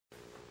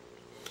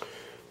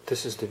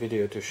This is the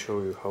video to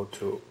show you how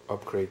to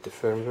upgrade the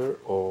firmware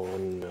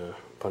on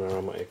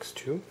Panorama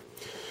X2.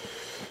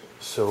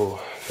 So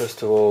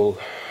first of all,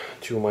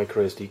 two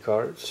micro SD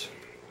cards.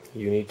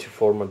 You need to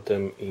format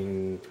them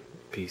in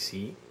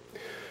PC.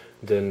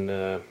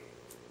 Then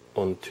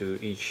onto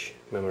each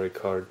memory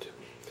card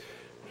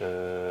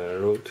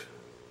root,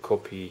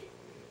 copy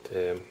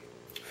the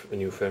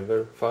new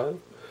firmware file.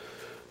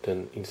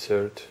 Then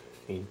insert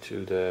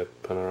into the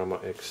Panorama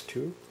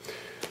X2.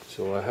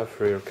 So I have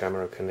rear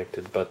camera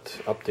connected, but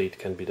update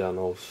can be done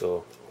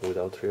also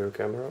without rear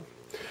camera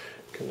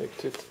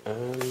connected.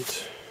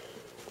 And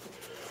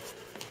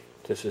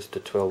this is the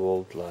 12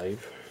 volt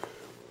live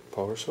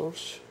power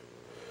source.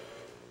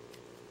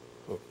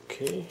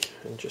 Okay,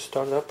 and just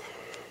start up.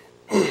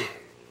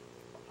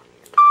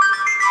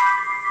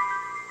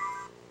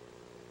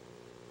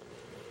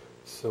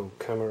 So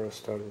camera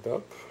started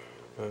up,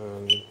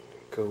 and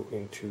go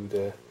into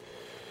the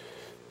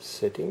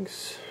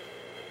settings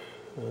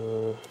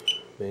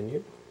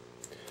menu,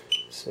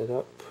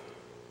 setup,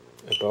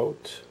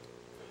 about,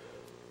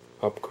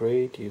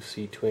 upgrade. You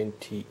see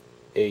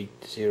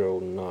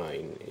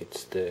 2809,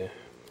 it's the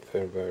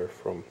firmware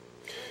from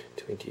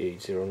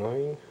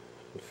 2809,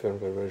 and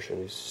firmware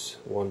version is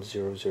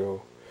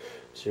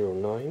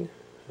 10009,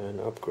 and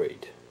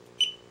upgrade.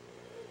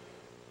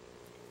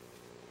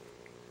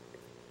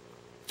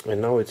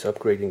 And now it's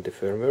upgrading the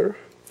firmware.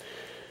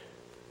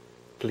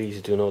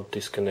 Please do not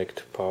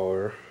disconnect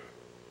power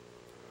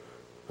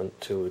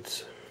until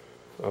it's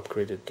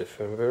upgraded the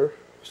firmware.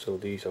 So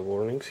these are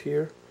warnings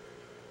here,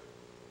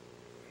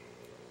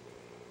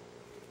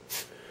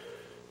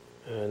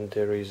 and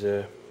there is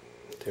a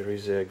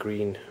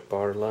green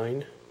bar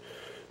line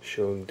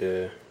showing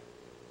the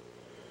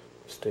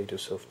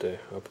status of the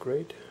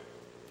upgrade.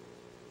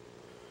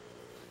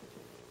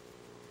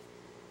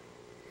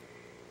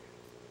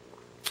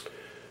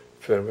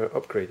 Firmware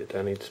upgraded,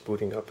 and it's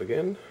booting up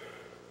again.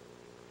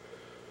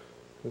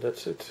 And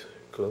that's it,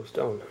 close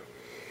down.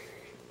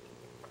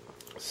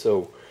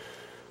 So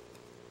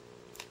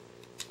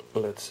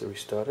let's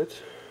restart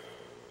it.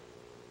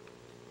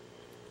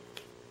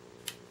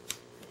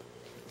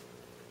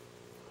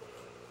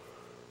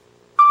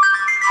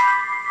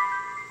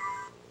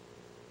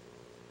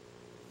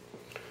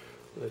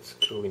 Let's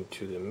go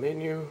into the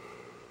menu.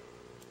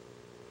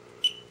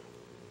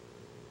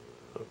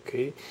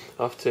 Okay,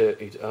 after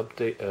it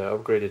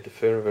upgraded the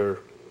firmware,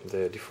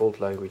 the default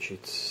language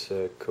it's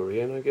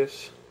Korean, I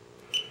guess.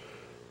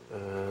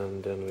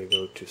 And then we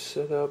go to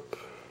setup,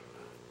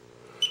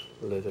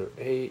 letter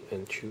A,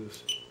 and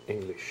choose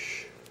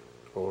English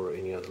or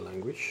any other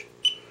language.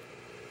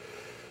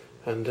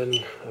 And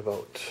then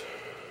about.